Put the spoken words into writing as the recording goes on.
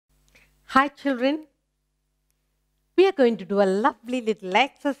Hi children, we are going to do a lovely little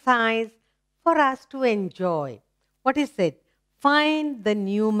exercise for us to enjoy. What is it? Find the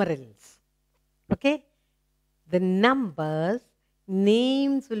numerals. Okay? The numbers,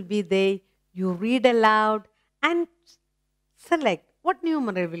 names will be there. You read aloud and select what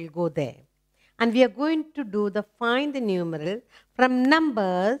numeral will go there. And we are going to do the find the numeral from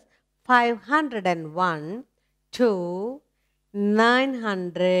numbers 501 to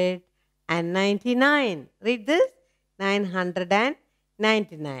 999. Read this.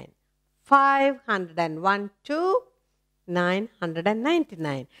 999. 501 to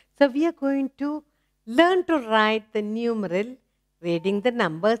 999. So we are going to learn to write the numeral reading the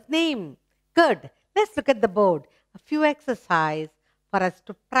number's name. Good. Let's look at the board. A few exercises for us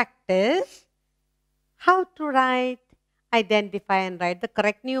to practice how to write, identify and write the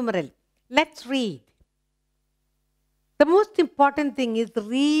correct numeral. Let's read. The most important thing is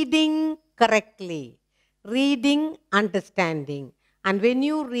reading correctly. Reading, understanding. And when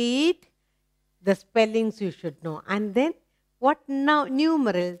you read, the spellings you should know. And then what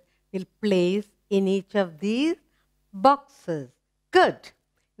numeral will place in each of these boxes. Good.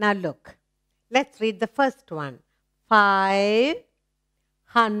 Now look. Let's read the first one.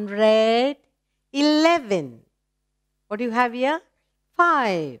 511. What do you have here?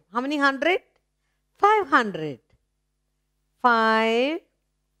 5. How many hundred? 500.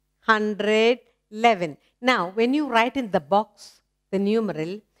 511. Now, when you write in the box the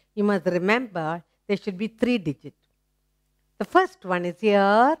numeral, you must remember there should be 3 digits. The first one is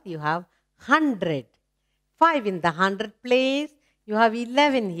here, you have 100. 5 in the 100 place, you have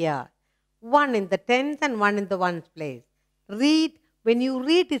 11 here. 1 in the tens and 1 in the ones place. Read, when you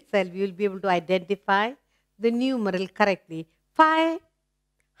read itself, you will be able to identify the numeral correctly.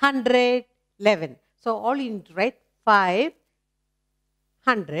 511. So, all you need to write 511.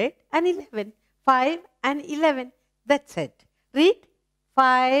 5 and 11. That's it. Read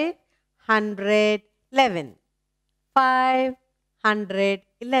 511.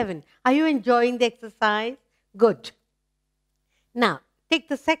 511. Are you enjoying the exercise? Good. Now, take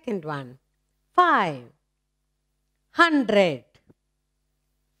the second one. 500.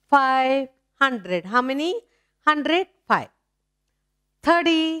 500. How many? 100? 5.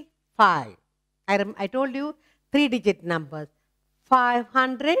 35. I told you 3-digit numbers.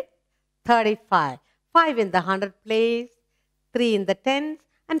 535. 5 in the 100 place, 3 in the tens,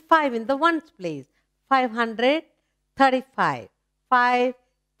 and 5 in the ones place. 535.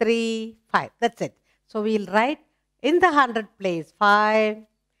 535. That's it. So we'll write in the 100 place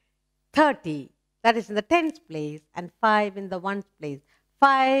 530. That is in the tens place, and 5 in the ones place.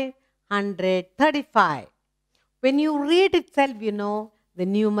 535. When you read itself, you know the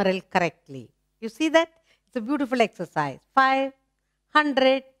numeral correctly. You see that? It's a beautiful exercise.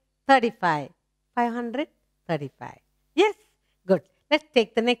 535. 535. Yes? Good. Let's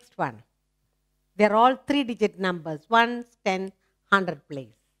take the next one. They're all 3-digit numbers. Ones, 10, 100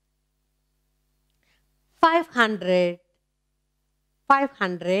 place. 500.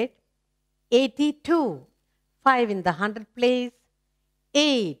 582. 5 in the 100 place,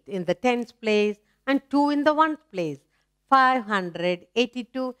 8 in the tens place, and 2 in the ones place.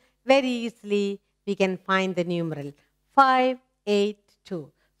 582. Very easily we can find the numeral.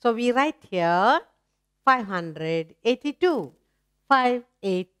 582. So we write here 582.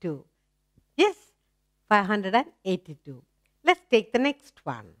 582. Yes, 582. Let's take the next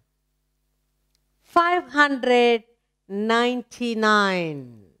one.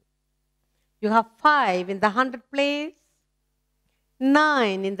 599. You have 5 in the 100 place,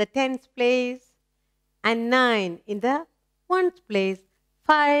 9 in the tens place, and 9 in the ones place.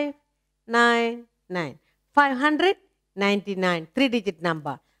 599. 599. 3-digit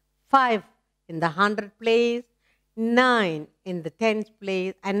number. 5 in the 100 place, 9 in the tens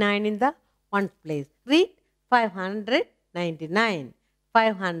place, and 9 in the ones place. Read 599.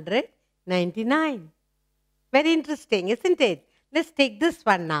 599. Very interesting, isn't it? Let's take this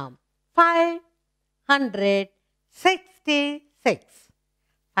one now. 566.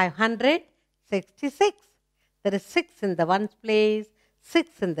 566. There is 6 in the ones place,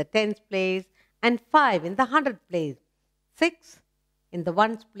 6 in the tens place, and 5 in the 100 place. 6 in the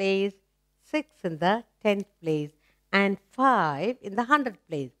ones place, 6 in the tens place, and 5 in the 100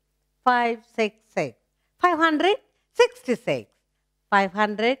 place. 566. 566.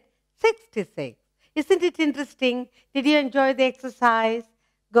 566. Isn't it interesting? Did you enjoy the exercise?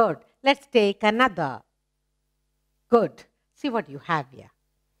 Good. Let's take another. Good. See what you have here.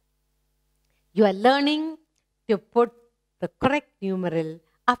 You are learning to put the correct numeral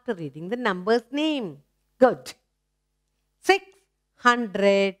after reading the number's name. Good.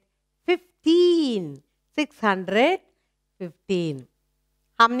 600 15. 615.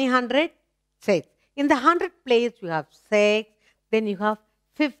 How many hundred? 6. In the hundred place, you have 6. Then you have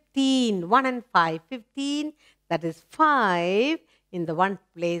 15. 1 and 5. 15. That is 5 in the 1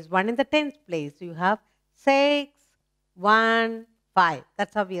 place. 1 in the 10th place. You have 6, 1, 5.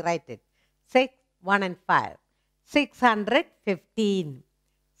 That's how we write it. 6, 1 and 5. 615.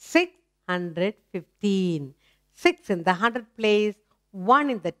 615. 6 in the 100th place, 1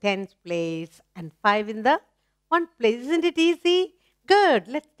 in the 10th place, and 5 in the 1st place. Isn't it easy? Good.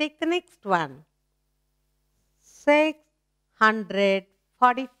 Let's take the next one.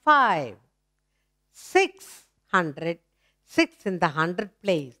 645. 600. 6 in the 100th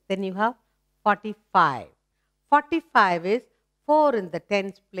place. Then you have 45. 45 is 4 in the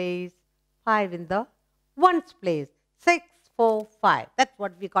 10th place, 5 in the 1st place. 6, 4, 5. That's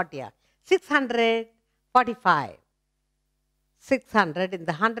what we got here. 645. 600 in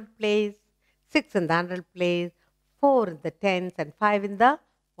the 100th place, 6 in the 100th place, 4 in the 10th, and 5 in the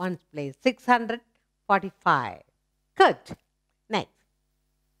 1st place. 645. Good. Next.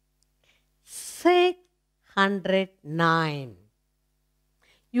 609.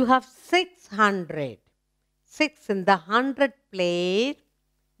 You have 600. 6 in the 100th place.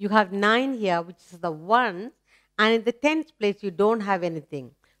 You have 9 here, which is the ones. And in the 10th place, you don't have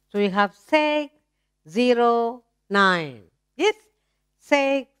anything. So you have 6, 0, 9. Yes?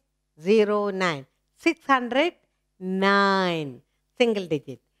 6, 0, 9. 609. Single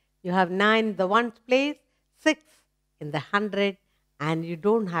digit. You have 9 in the 1st place, 6 in the 100, and you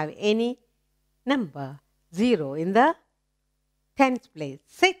don't have any number 0 in the 10th place.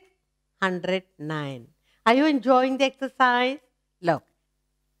 609. Are you enjoying the exercise? Look.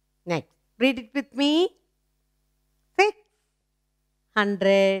 Next. Read it with me.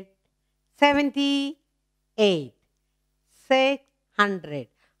 678. 600.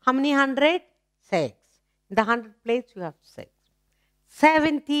 How many hundred? 6. In the 100th place, you have 6.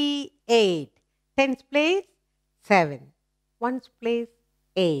 78. 10th place, 7. 1st place,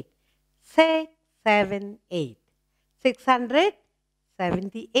 8. 6, 7, 8.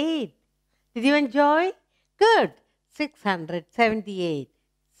 678. Did you enjoy? Good. 678.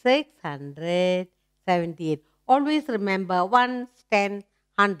 678. Always remember ones, 10,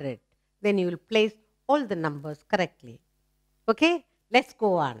 100. Then you will place all the numbers correctly. Okay? Let's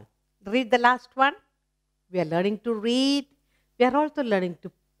go on. Read the last one. We are learning to read. We are also learning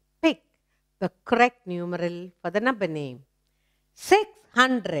to pick the correct numeral for the number name.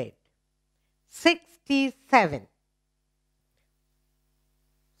 600. 67.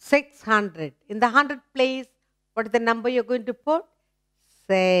 600. In the 100th place, what is the number you're going to put?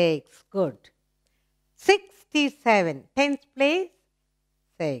 6. Good. 67. 10th place,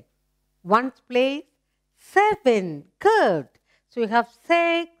 6. 1st place, 7. Good. So you have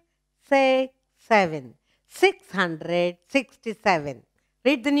 6, 6, 7. 667.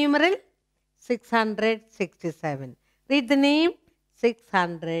 Read the numeral. 667. Read the name.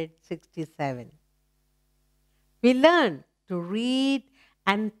 667. We learn to read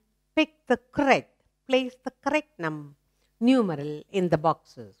and pick the correct, place the correct numeral in the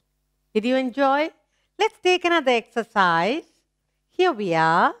boxes. Did you enjoy? Let's take another exercise. Here we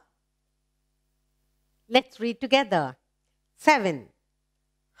are. Let's read together.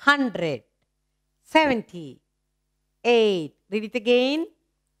 778. Read it again.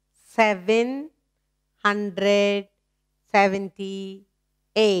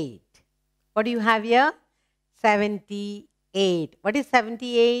 778. What do you have here? 78. What is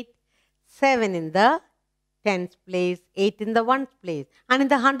 78? 7 in the 10th place, 8 in the 1st place. And in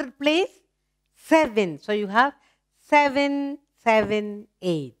the 100th place, 7. So you have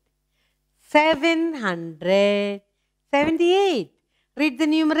 778. 778. Read the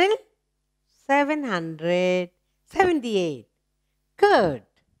numeral. 778. Good.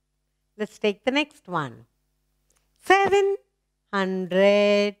 Let's take the next one.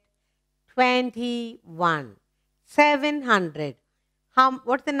 721. 700.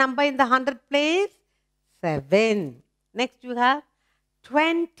 What's the number in the 100th place? 7. Next you have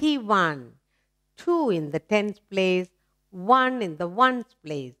 21. 2 in the 10th place, 1 in the 1st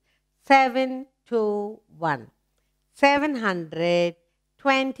place. 7, 2, 1.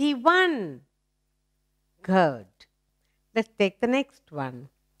 721. Good. Let's take the next one.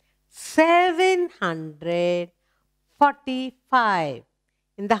 745.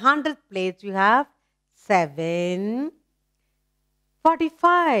 In the 100th place, you have 7.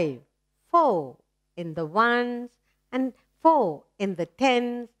 45. 4 in the ones and 4 in the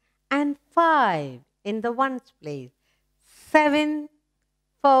tens and 5 in the ones place. 7,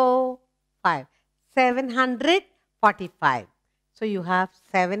 4, 5. 745. So you have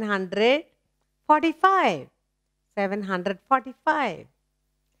 745. 745.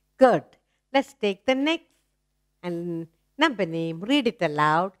 Good. Let's take the next and number name. Read it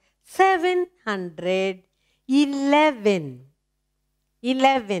aloud. 711.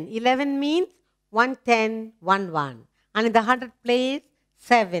 11 means 110, 1. And in the hundred place,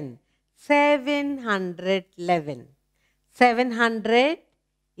 7. 711.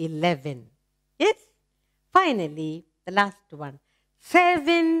 711. Yes? Finally, the last one.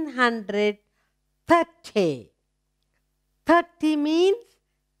 730. 30 means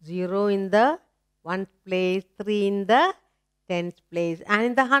 0 in the 1st place, 3 in the 10th place, and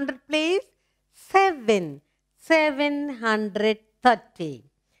in the 100th place, 7. 730.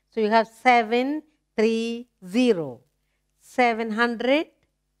 So you have 730.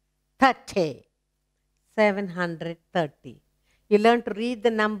 730. 730. You learn to read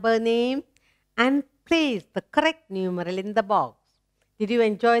the number name and place the correct numeral in the box. Did you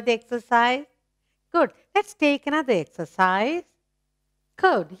enjoy the exercise? Good. Let's take another exercise.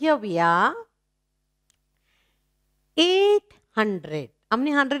 Good. Here we are. 800. How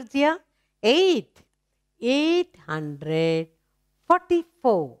many hundreds here? 8.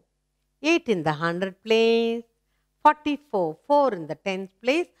 844. 8 in the 100th place. 44. 4 in the 10th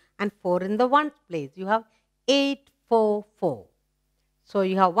place. And 4 in the 1st place. You have 844. So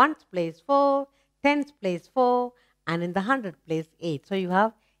you have 1st place 4, 10th place 4, and in the 100th place 8. So you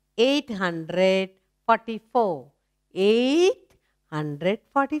have 844.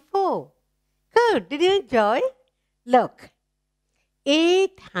 844. Good. Did you enjoy? Look.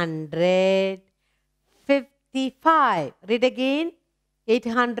 855. Read again.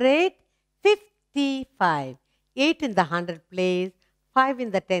 855. 8 in the 100th place, 5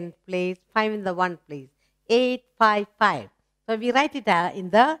 in the 10th place, 5 in the 1st place. 855. So we write it in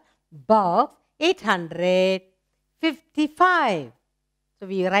the box. 855. So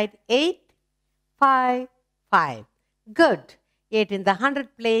we write 855. Good. 8 in the 100th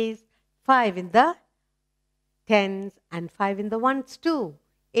place, 5 in the 10s, and 5 in the 1s too.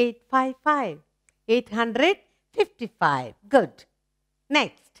 855. 855. Good.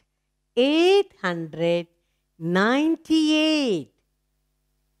 Next. 898.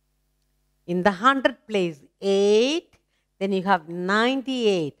 In the 100th place, 8. Then you have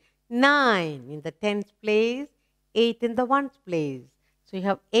 98. 9 in the 10th place, 8 in the 1st place. So you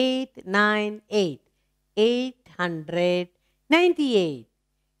have 898. 898.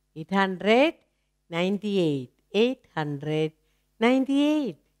 898.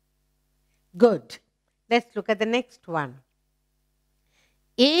 898. Good. Let's look at the next one.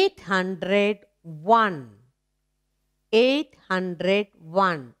 801.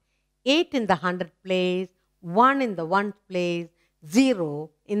 801. 8 in the 100th place, 1 in the 1st place, 0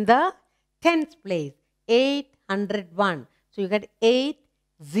 in the 10th place. 801. So you get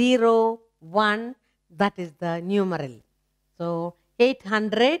 801. That is the numeral. So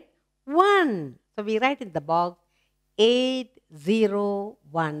 801. So we write in the box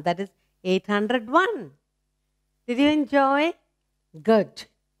 801. That is 801. Did you enjoy? Good.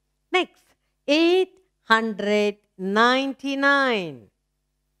 Next, 899.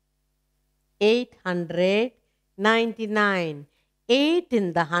 899. 8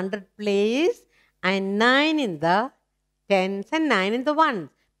 in the 100th place and 9 in the 10s and 9 in the 1s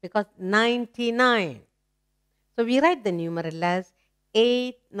because 99. So we write the numeral as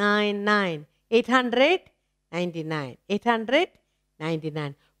 899. 899.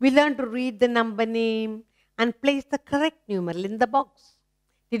 899. We learn to read the number name and place the correct numeral in the box.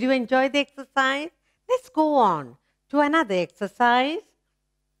 Did you enjoy the exercise? Let's go on to another exercise.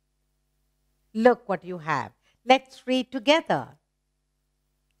 Look what you have. Let's read together.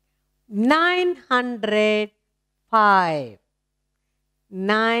 905.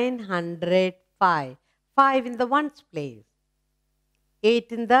 905. 5 in the 1's place.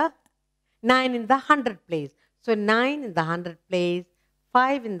 8 in the 9 in the 100th place. So 9 in the 100th place,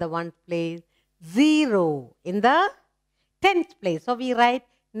 5 in the 1st place, 0 in the 10th place. So we write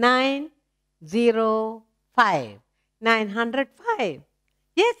 905. 905.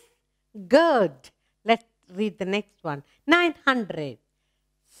 Yes? Good. Let's read the next one.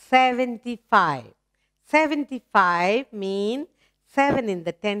 975. 75 means 7 in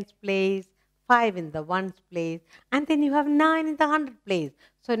the 10th place, 5 in the 1st place, and then you have 9 in the 100th place.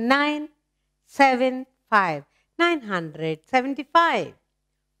 So 975. 975.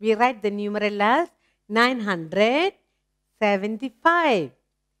 We write the numeral as 975.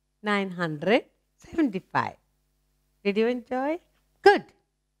 975. Did you enjoy? Good.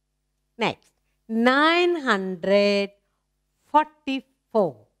 Next,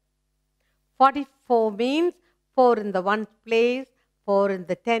 944. 44 means 4 in the 1st place, 4 in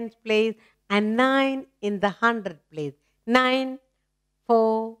the tens place, and 9 in the hundred place. 9,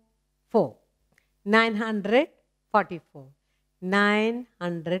 4, 4. 944.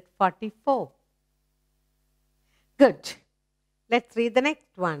 944. Good. Let's read the next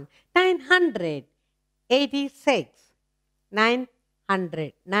one. 986.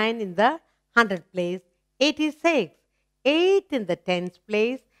 900. 9 in the hundred place. 86. 8 in the tens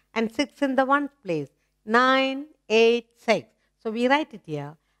place and 6 in the ones place. 986. So we write it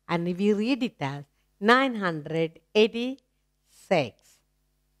here and we read it as 986.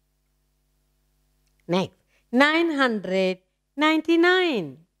 Next,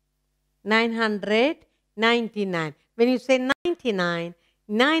 999. 999. When you say 99,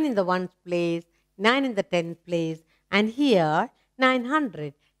 9 in the ones place, 9 in the tens place, and here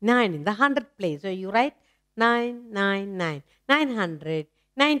 900, 9 in the hundred place. So you write 999.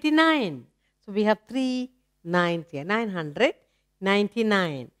 999. So we have 3 9s here.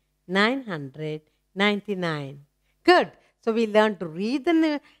 999. 999. Good. So we learned to read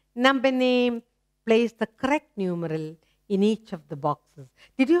the number name, place the correct numeral in each of the boxes.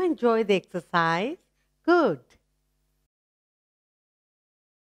 Did you enjoy the exercise? Good.